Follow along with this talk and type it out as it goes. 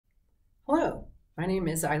Hello, my name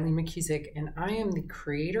is Eileen McKusick, and I am the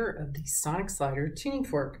creator of the Sonic Slider tuning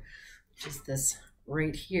fork, which is this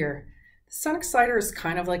right here. The Sonic Slider is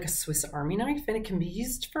kind of like a Swiss Army knife, and it can be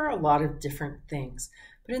used for a lot of different things.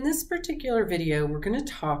 But in this particular video, we're going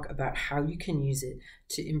to talk about how you can use it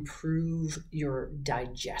to improve your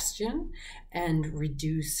digestion and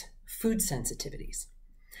reduce food sensitivities.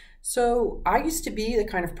 So I used to be the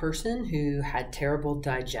kind of person who had terrible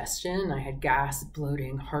digestion. I had gas,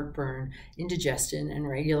 bloating, heartburn, indigestion, and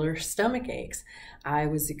regular stomach aches. I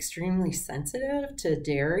was extremely sensitive to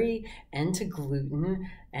dairy and to gluten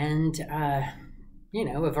and, a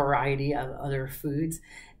variety of other foods,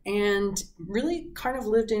 and really kind of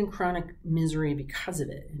lived in chronic misery because of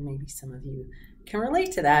it. And maybe some of you can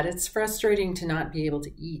relate to that. It's frustrating to not be able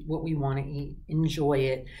to eat what we want to eat, enjoy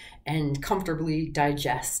it, and comfortably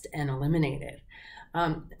digest and eliminate it.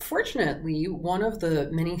 Fortunately, one of the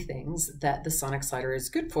many things that the Sonic Slider is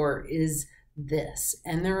good for is this,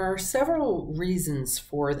 and there are several reasons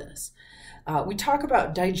for this. We talk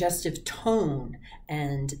about digestive tone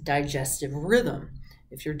and digestive rhythm.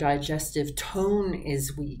 If your digestive tone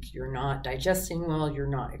is weak, you're not digesting well, you're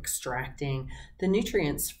not extracting the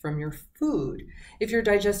nutrients from your food. If your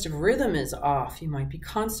digestive rhythm is off, you might be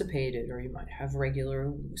constipated or you might have regular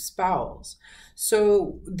loose bowels.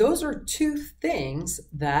 So those are two things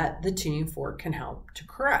that the tuning fork can help to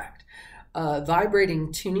correct. A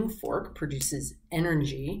vibrating tuning fork produces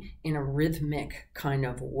energy in a rhythmic kind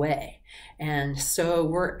of way. And so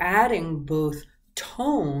we're adding both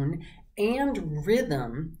tone and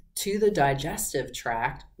rhythm to the digestive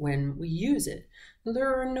tract when we use it. Now,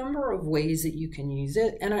 there are a number of ways that you can use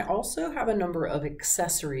it, and I also have a number of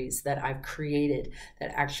accessories that I've created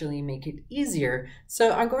that actually make it easier.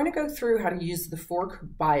 So I'm going to go through how to use the fork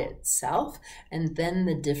by itself and then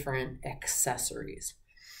the different accessories.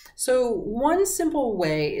 So one simple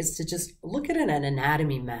way is to just look at an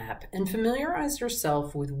anatomy map and familiarize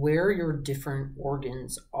yourself with where your different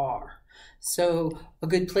organs are. So a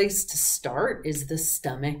good place to start is the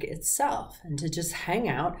stomach itself, and to just hang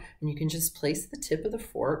out, and you can just place the tip of the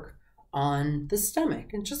fork on the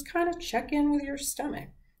stomach and just kind of check in with your stomach.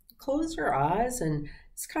 Close your eyes and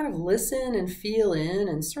just kind of listen and feel in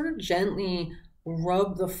and sort of gently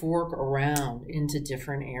rub the fork around into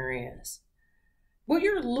different areas. What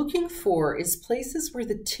you're looking for is places where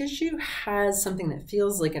the tissue has something that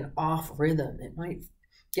feels like an off rhythm. It might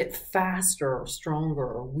get faster or stronger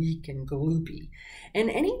or weak and gloopy. And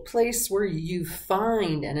any place where you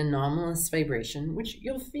find an anomalous vibration, which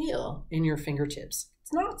you'll feel in your fingertips,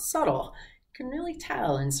 it's not subtle. You can really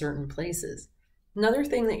tell in certain places. Another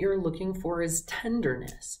thing that you're looking for is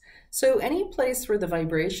tenderness. So any place where the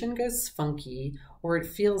vibration goes funky or it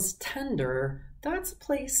feels tender, that's a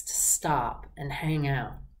place to stop and hang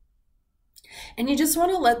out. And you just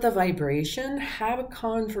want to let the vibration have a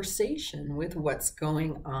conversation with what's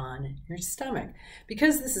going on in your stomach.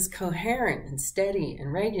 Because this is coherent and steady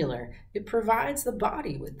and regular, it provides the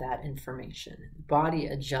body with that information. The body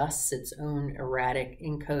adjusts its own erratic,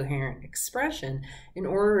 incoherent expression in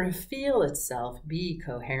order to feel itself be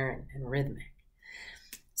coherent and rhythmic.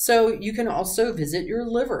 So you can also visit your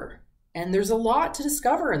liver. And there's a lot to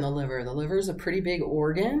discover in the liver. The liver is a pretty big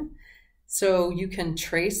organ. So you can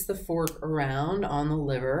trace the fork around on the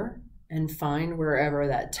liver and find wherever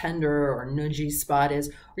that tender or nudgy spot is.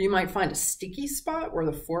 Or you might find a sticky spot where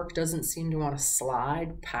the fork doesn't seem to want to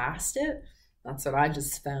slide past it. That's what I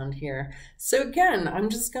just found here. So again, I'm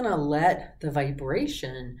just going to let the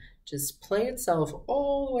vibration just play itself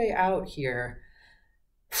all the way out here.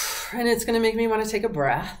 And it's going to make me want to take a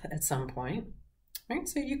breath at some point. Right?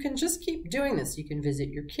 So you can just keep doing this. You can visit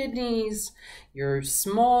your kidneys, your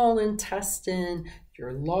small intestine,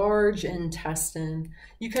 your large intestine.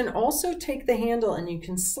 You can also take the handle and you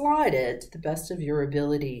can slide it to the best of your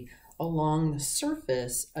ability along the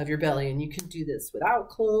surface of your belly. And you can do this without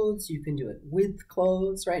clothes. You can do it with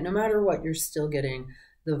clothes, right? No matter what, you're still getting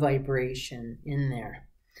the vibration in there.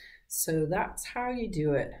 So that's how you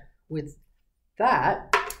do it with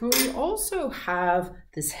that. We also have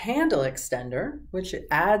this handle extender, which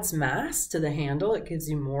adds mass to the handle. It gives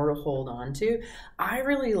you more to hold on to. I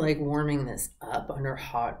really like warming this up under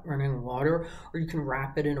hot running water, or you can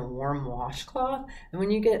wrap it in a warm washcloth. And when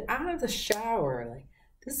you get out of the shower,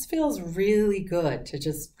 this feels really good to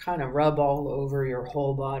just kind of rub all over your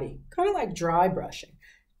whole body, kind of like dry brushing.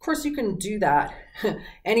 Of course, you can do that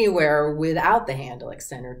anywhere without the handle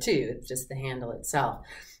extender too. It's just the handle itself.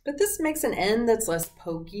 But this makes an end that's less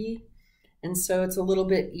pokey, and so it's a little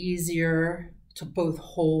bit easier to both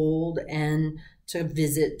hold and to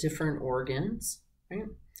visit different organs, right?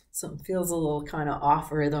 So it feels a little kind of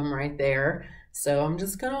off rhythm right there. So I'm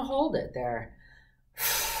just gonna hold it there.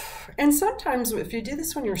 And sometimes if you do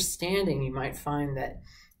this when you're standing, you might find that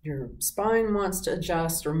your spine wants to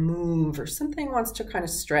adjust or move, or something wants to kind of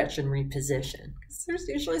stretch and reposition. Because there's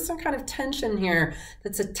usually some kind of tension here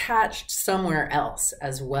that's attached somewhere else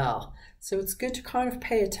as well. So it's good to kind of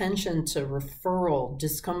pay attention to referral,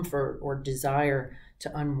 discomfort, or desire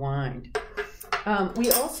to unwind.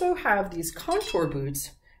 We also have these contour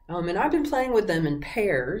boots, and I've been playing with them in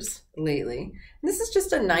pairs lately. And this is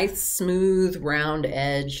just a nice, smooth, round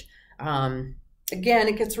edge. Again,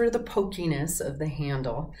 it gets rid of the pokiness of the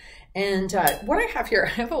handle. And what I have here, I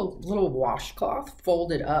have a little washcloth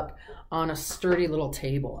folded up on a sturdy little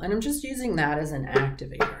table, and I'm just using that as an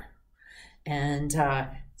activator. And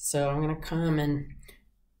so I'm going to come and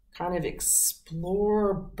kind of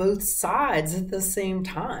explore both sides at the same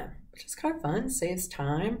time, which is kind of fun, saves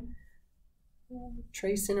time.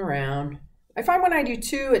 Tracing around. I find when I do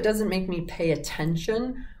too, it doesn't make me pay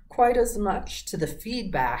attention quite as much to the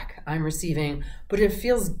feedback I'm receiving, but it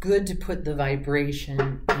feels good to put the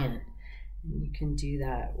vibration in. And you can do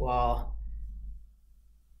that while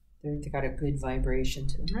they've got a good vibration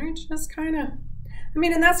to them, right? Just kind of, I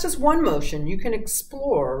mean, and that's just one motion. You can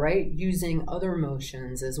explore, right, using other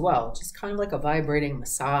motions as well, just kind of like a vibrating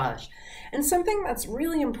massage. And something that's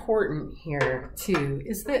really important here too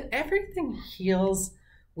is that everything heals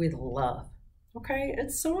with love. Okay,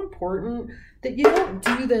 it's so important that you don't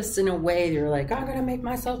do this in a way you're like, I'm gonna make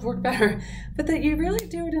myself work better, but that you really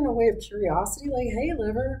do it in a way of curiosity, like, hey,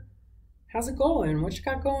 liver, how's it going? What you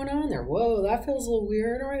got going on there? Whoa, that feels a little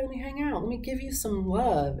weird. All right, let me hang out. Let me give you some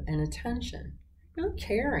love and attention. Really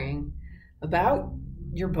caring about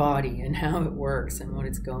your body and how it works and what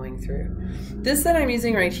it's going through. This that I'm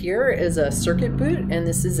using right here is a circuit boot, and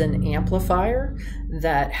this is an amplifier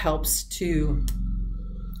that helps to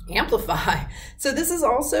amplify. So this is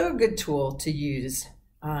also a good tool to use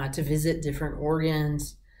to visit different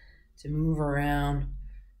organs, to move around.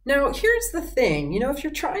 Now, here's the thing, you know, if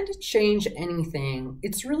you're trying to change anything,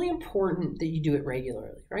 it's really important that you do it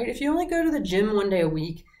regularly, right? If you only go to the gym one day a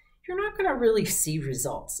week, you're not going to really see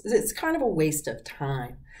results. It's kind of a waste of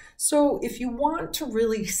time. So if you want to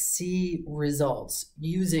really see results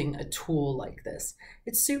using a tool like this,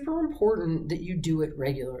 it's super important that you do it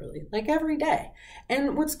regularly, like every day.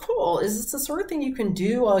 And what's cool is it's the sort of thing you can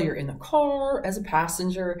do while you're in the car as a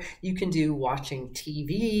passenger. You can do watching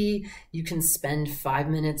TV. You can spend 5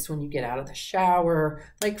 minutes when you get out of the shower.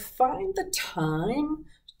 Like, find the time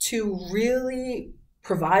to really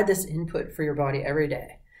provide this input for your body every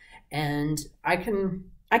day. And I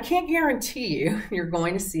can't guarantee you're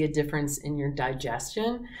going to see a difference in your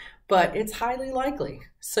digestion, but it's highly likely.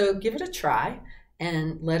 So give it a try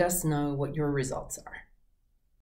and let us know what your results are.